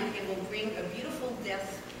 And it will bring a beautiful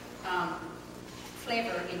depth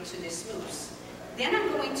flavor into this mousse. Then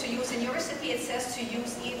I'm going to use, in your recipe it says to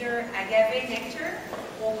use either agave nectar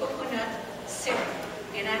or coconut syrup.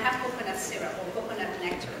 And I have coconut syrup or coconut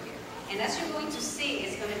nectar here. And as you're going to see,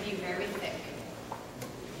 it's going to be very thick.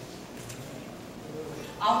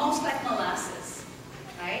 Almost like molasses,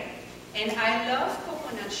 right? And I love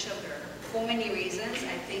coconut sugar for many reasons.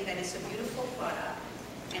 I think that it's a beautiful product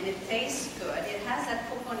and it tastes good. It has that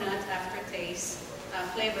coconut aftertaste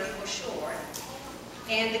flavor for sure.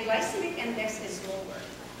 And the glycemic index is lower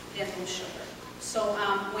than oat sugar. So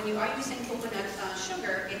when you are using coconut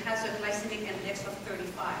sugar, it has a glycemic index of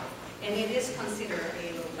 35. And it is considered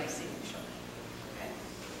a low glycemic sugar. Okay?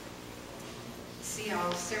 See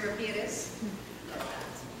how syrupy it is? Love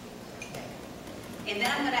that. Okay. And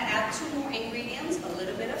then I'm going to add 2 more ingredients, a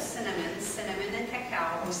little bit of cinnamon. Cinnamon and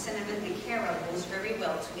cacao, or cinnamon and caramel goes very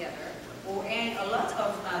well together. Or a lot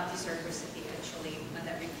of dessert recipe actually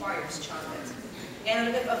that requires chocolate. And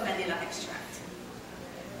a little bit of vanilla extract.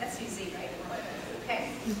 That's easy, right? Okay,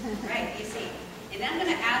 right, easy. And then I'm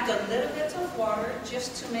going to add a little bit of water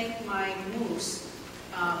just to make my mousse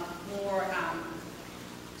more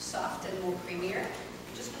soft and more creamier.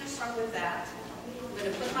 I'm just going to start with that. I'm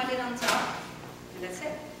going to put my lid on top, and that's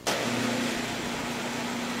it.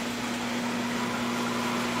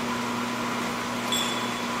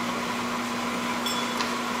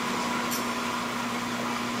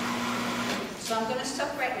 So I'm going to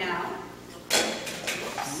stop right now.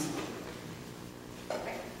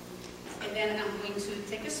 Okay. And then I'm going to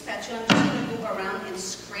take a spatula. I'm just going to go around and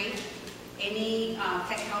scrape any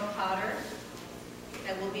cacao powder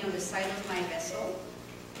that will be on the side of my vessel.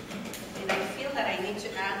 And I feel that I need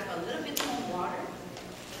to add a little bit more water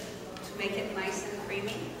to make it nice and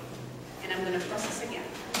creamy. And I'm going to process again.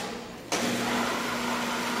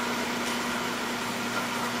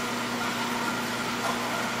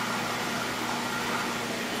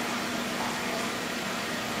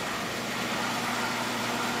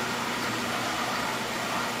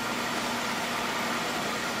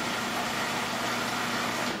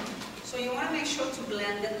 So you want to make sure to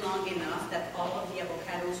blend it long enough that all of the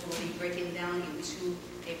avocados will be breaking down into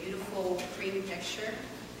a beautiful creamy texture.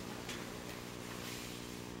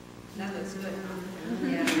 That looks good, huh?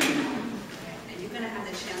 Yeah. Okay. And you're going to have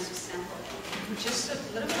the chance to sample it. Just a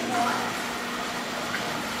little bit more.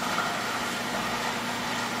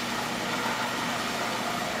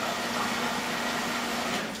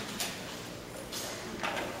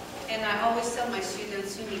 And I always tell my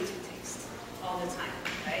students, you need to taste all the time,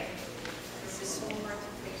 right? This is so hard to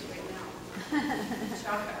taste right now.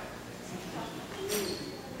 Chocolate.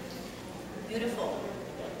 Beautiful.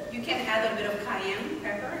 You can add a bit of cayenne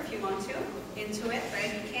pepper if you want to into it,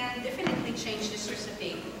 right? You can definitely change this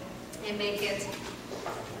recipe and make it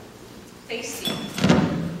tasty. I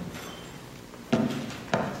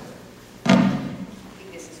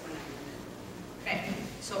think this is what I'm going to do. Okay,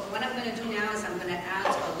 so what I'm going to do now is I'm going to add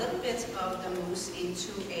a little bit of the mousse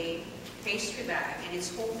into a pastry bag, and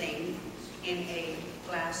it's holding in a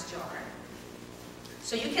glass jar.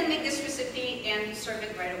 So you can make this recipe and serve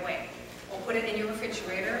it right away, or put it in your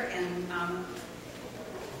refrigerator and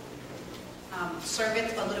serve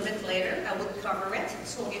it a little bit later. I would cover it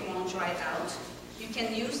so it won't dry out. You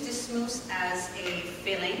can use this mousse as a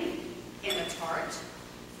filling in a tart,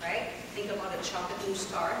 right? Think about a chocolate mousse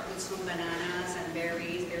tart with some bananas and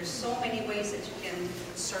berries. There's so many ways that you can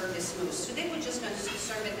serve this mousse. Today we're just going to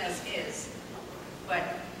serve it as is, but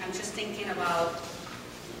I'm just thinking about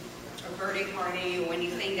a birthday party or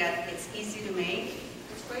anything that it's easy to make.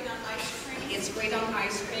 It's great on ice cream. It's great on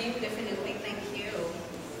ice cream, definitely. Thank you.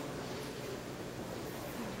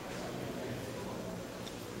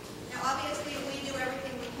 Now, obviously, we do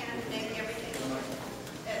everything we can to make everything work.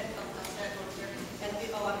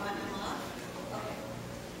 I'm off?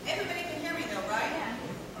 Okay. Everybody can hear me, though, right? Yeah.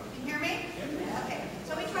 Can you hear me? Yeah. Okay.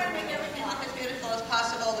 So we try to make everything look as beautiful as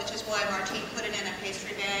possible, which is why Martine put it in a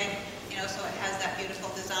pastry bag, you know, so it has that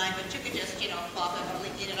beautiful design. But you could just, you know, plop it or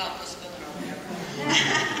eat it off the spoon or whatever.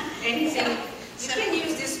 Anything. You can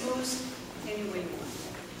use this mousse any way you want.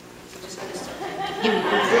 So just going to start.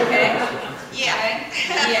 Okay? Yeah.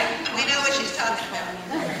 Okay? Yeah. We know what she's talking about.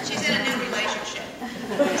 She's in a new relationship.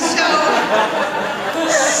 So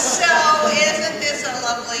isn't this a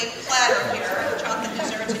lovely platter here of chocolate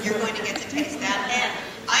desserts, and you're going to get to taste that. And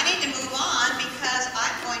I need to move on because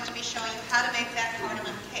I'm going to be showing you how to make that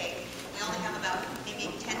cardamom cake. We only have about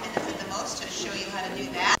maybe 10 minutes at the most to show you how to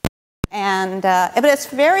do that. And but it's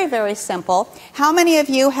very, very simple. How many of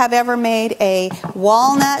you have ever made a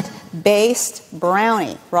walnut-based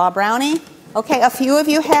brownie? Raw brownie? Okay, a few of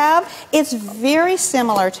you have. It's very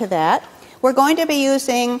similar to that. We're going to be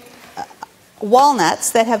using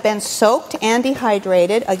walnuts that have been soaked and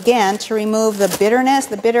dehydrated, again, to remove the bitterness,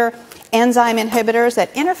 the bitter enzyme inhibitors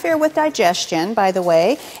that interfere with digestion, by the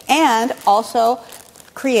way, and also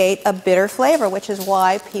create a bitter flavor, which is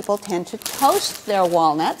why people tend to toast their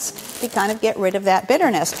walnuts to kind of get rid of that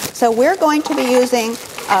bitterness. So we're going to be using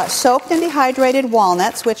soaked and dehydrated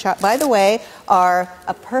walnuts, which, by the way, are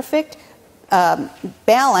a perfect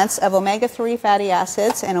balance of omega-3 fatty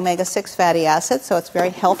acids and omega-6 fatty acids, so it's very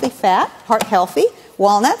healthy fat, heart healthy,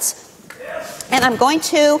 walnuts. And I'm going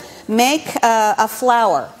to make a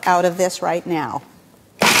flour out of this right now.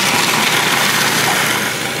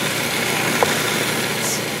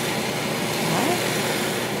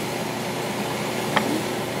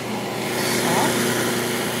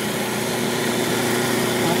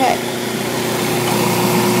 Okay.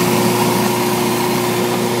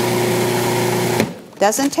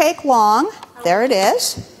 Doesn't take long. There it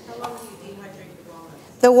is. How long do you dehydrate the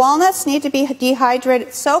walnuts? The walnuts need to be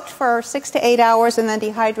dehydrated, soaked for 6 to 8 hours, and then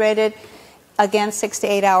dehydrated again 6 to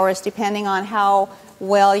 8 hours, depending on how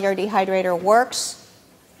well your dehydrator works,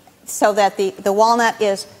 so that the walnut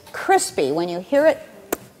is crispy. When you hear it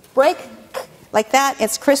break like that,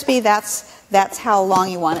 it's crispy. That's how long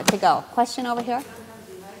you want it to go. Question over here?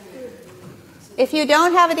 If you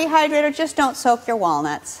don't have a dehydrator, just don't soak your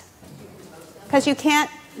walnuts. Because you can't,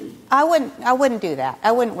 I wouldn't do that.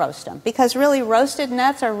 I wouldn't roast them. Because really, roasted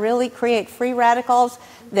nuts really create free radicals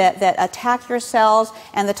that attack your cells.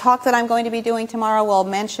 And the talk that I'm going to be doing tomorrow will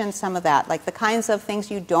mention some of that. Like the kinds of things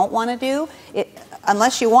you don't want to do,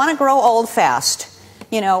 unless you want to grow old fast,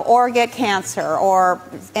 or get cancer, or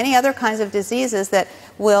any other kinds of diseases that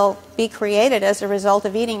will be created as a result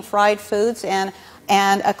of eating fried foods and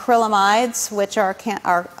acrylamides, which are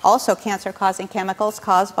also cancer-causing chemicals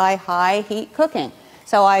caused by high heat cooking.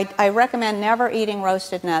 So I recommend never eating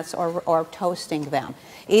roasted nuts or toasting them.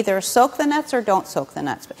 Either soak the nuts or don't soak the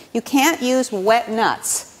nuts. But you can't use wet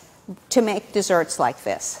nuts to make desserts like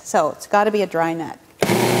this. So it's got to be a dry nut.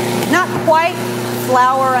 Not quite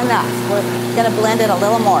flour enough. We're going to blend it a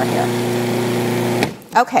little more here.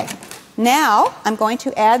 Okay. Now I'm going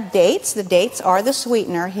to add dates. The dates are the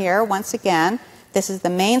sweetener here. Once again, this is the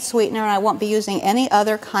main sweetener, and I won't be using any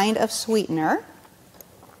other kind of sweetener.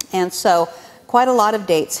 And so quite a lot of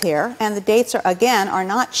dates here. And the dates are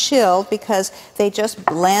not chilled because they just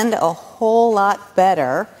blend a whole lot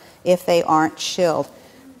better if they aren't chilled.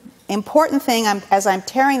 Important thing, as I'm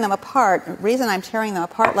tearing them apart, the reason I'm tearing them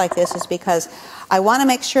apart like this is because I want to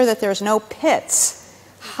make sure that there's no pits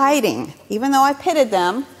hiding. Even though I pitted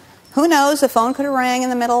them, who knows, the phone could have rang in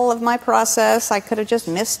the middle of my process. I could have just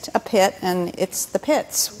missed a pit, and it's the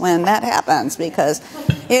pits when that happens, because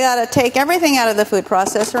you got to take everything out of the food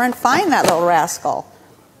processor and find that little rascal.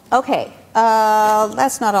 Okay,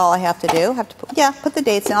 that's not all I have to do. Put the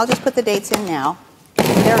dates in. I'll just put the dates in now.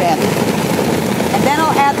 They're in. And then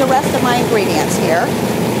I'll add the rest of my ingredients here.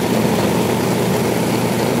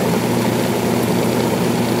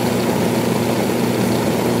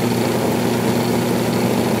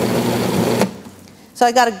 So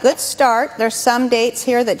I got a good start. There's some dates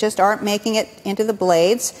here that just aren't making it into the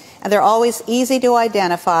blades. And they're always easy to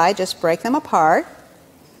identify. Just break them apart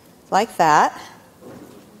like that.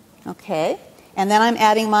 Okay. And then I'm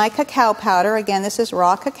adding my cacao powder. Again, this is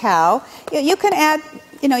raw cacao. You can add,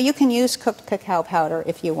 you can use cooked cacao powder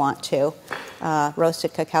if you want to.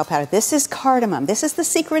 Roasted cacao powder. This is cardamom. This is the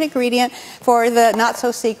secret ingredient for the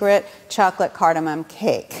not-so-secret chocolate cardamom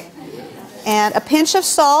cake. And a pinch of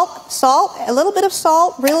salt, a little bit of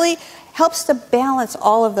salt really helps to balance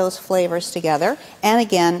all of those flavors together. And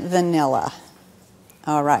again, vanilla.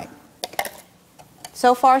 All right.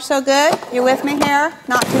 So far, so good? You with me here?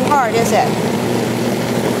 Not too hard, is it?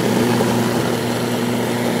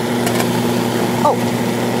 Oh,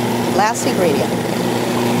 last ingredient.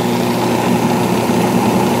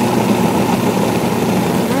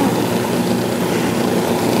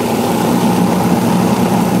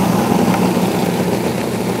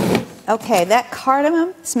 Okay, that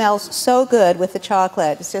cardamom smells so good with the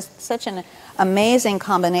chocolate. It's just such an amazing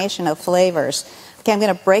combination of flavors. Okay, I'm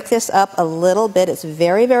going to break this up a little bit. It's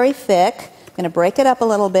very, very thick. I'm going to break it up a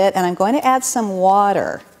little bit, and I'm going to add some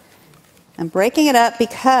water. I'm breaking it up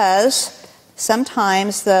because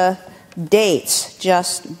sometimes the dates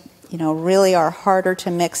just, really are harder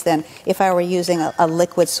to mix than if I were using a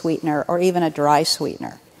liquid sweetener or even a dry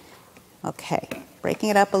sweetener. Okay, breaking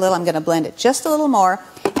it up a little. I'm going to blend it just a little more.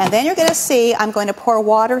 And then you're going to see I'm going to pour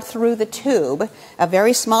water through the tube, a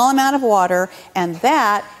very small amount of water, and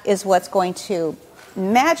that is what's going to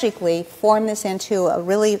magically form this into a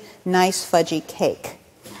really nice fudgy cake.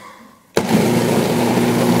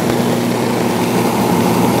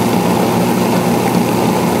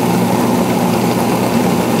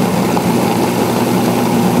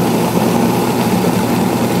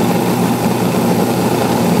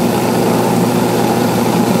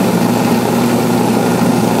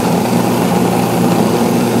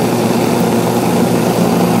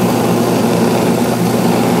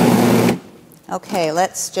 Okay,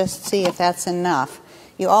 let's just see if that's enough.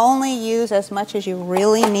 You only use as much as you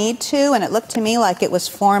really need to, and it looked to me like it was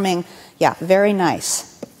forming, yeah, very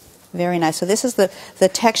nice. Very nice. So this is the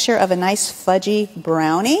texture of a nice fudgy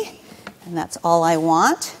brownie, and that's all I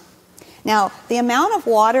want. Now, the amount of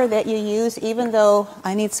water that you use, even though,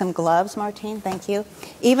 I need some gloves, Martine, thank you.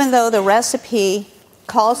 Even though the recipe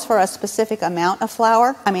calls for a specific amount of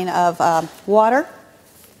water,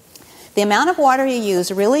 the amount of water you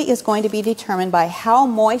use really is going to be determined by how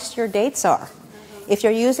moist your dates are. If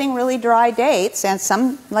you're using really dry dates, and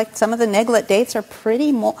some of the neglet dates are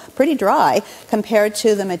pretty dry compared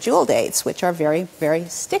to the medjool dates, which are very, very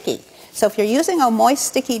sticky. So if you're using a moist,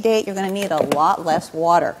 sticky date, you're going to need a lot less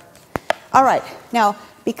water. All right, now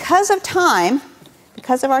because of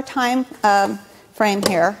our time frame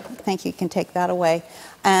here, thank you, you can take that away,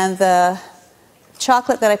 and the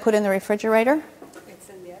chocolate that I put in the refrigerator.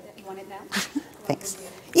 Thanks.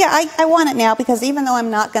 Yeah, I want it now because even though I'm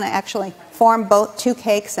not going to actually form two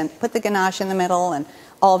cakes and put the ganache in the middle and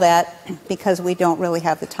all that because we don't really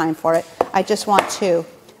have the time for it, I just want to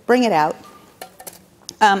bring it out.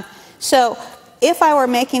 So if I were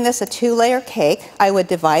making this a 2-layer cake, I would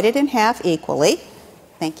divide it in half equally.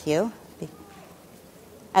 Thank you.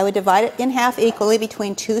 I would divide it in half equally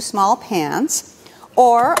between 2 small pans.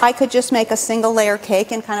 Or I could just make a 1-layer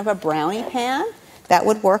cake in kind of a brownie pan. That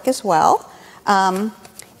would work as well.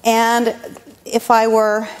 And if I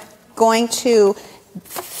were going to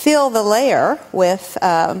fill the layer with,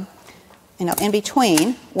 in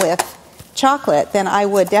between with chocolate, then I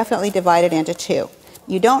would definitely divide it into 2.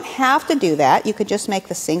 You don't have to do that. You could just make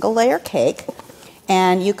the 1-layer cake,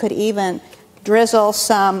 and you could even drizzle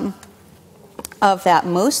some of that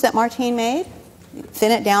mousse that Martine made,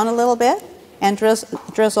 thin it down a little bit, and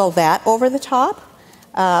drizzle that over the top.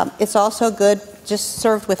 It's also good just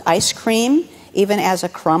served with ice cream, even as a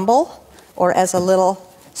crumble or as a little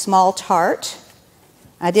small tart.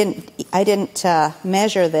 I didn't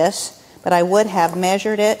measure this, but I would have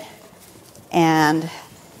measured it and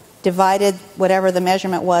divided whatever the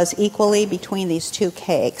measurement was equally between these 2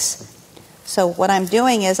 cakes. So what I'm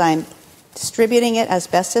doing is I'm distributing it as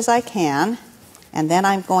best as I can, and then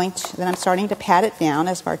I'm starting to pat it down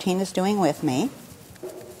as Martine is doing with me.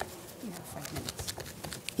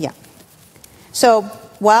 Yeah. So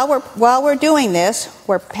while we're doing this,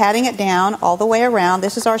 we're patting it down all the way around.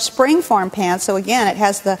 This is our spring form pan, so again, it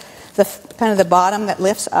has the kind of the bottom that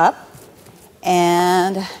lifts up,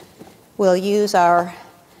 and we'll use our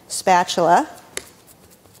spatula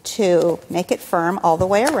to make it firm all the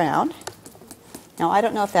way around. Now, I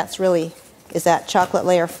don't know if is that chocolate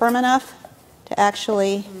layer firm enough to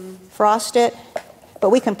actually frost it,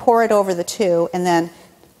 but we can pour it over the 2, and then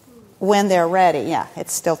when they're ready, yeah,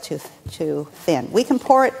 it's still too thin. We can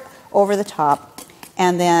pour it over the top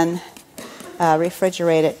and then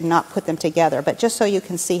refrigerate it and not put them together, but just so you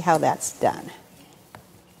can see how that's done.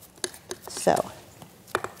 So,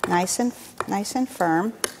 nice and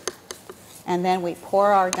firm. And then we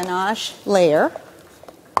pour our ganache layer.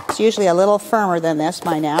 It's usually a little firmer than this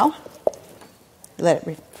by now. Let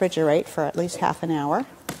it refrigerate for at least half an hour.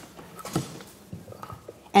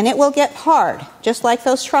 And it will get hard, just like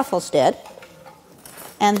those truffles did.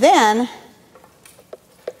 And then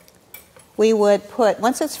we would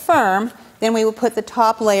once it's firm, then we would put the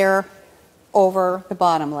top layer over the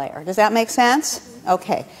bottom layer. Does that make sense?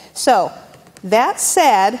 Okay. So, that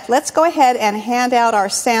said, let's go ahead and hand out our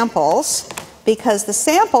samples, because the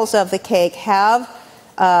samples of the cake have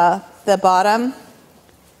the bottom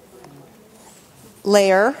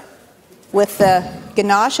layer with the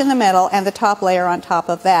ganache in the middle and the top layer on top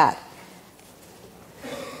of that.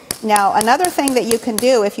 Now, another thing that you can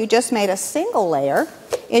do if you just made a 1 layer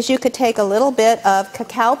is you could take a little bit of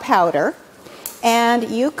cacao powder and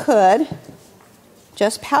you could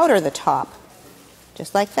just powder the top,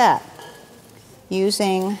 just like that,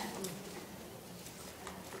 using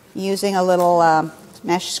a little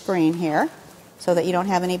mesh screen here so that you don't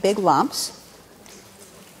have any big lumps,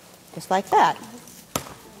 just like that.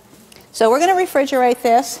 So we're going to refrigerate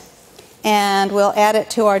this, and we'll add it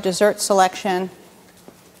to our dessert selection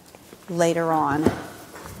later on.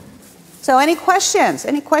 So any questions?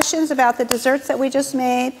 Any questions about the desserts that we just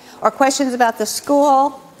made, or questions about the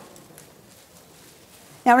school?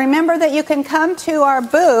 Now remember that you can come to our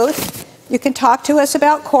booth. You can talk to us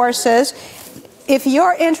about courses. If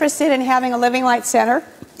you're interested in having a Living Light Center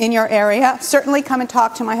in your area, certainly come and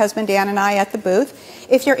talk to my husband Dan and I at the booth.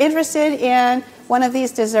 If you're interested in one of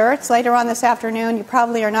these desserts later on this afternoon, you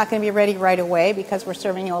probably are not going to be ready right away because we're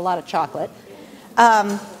serving you a lot of chocolate.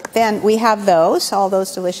 Then we have those, all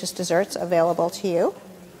those delicious desserts available to you.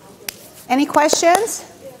 Any questions?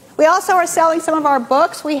 We also are selling some of our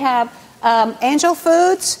books. We have Angel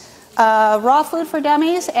Foods, Raw Food for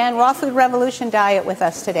Dummies, and Raw Food Revolution Diet with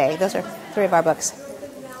us today. Those are 3 of our books.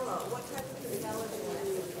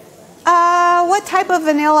 What type of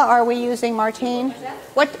vanilla are we using, Martine?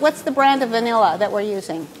 What's the brand of vanilla that we're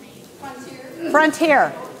using? Frontier.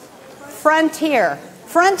 Frontier.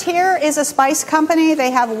 Frontier is a spice company.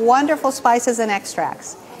 They have wonderful spices and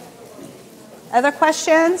extracts. Other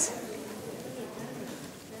questions?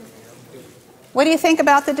 What do you think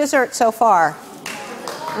about the dessert so far?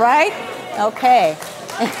 Right? Okay.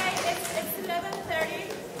 It's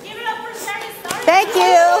 11:30. Give it up for Cherie Soria. Thank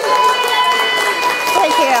you.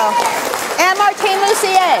 Thank you. And Martine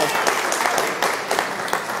Lucier.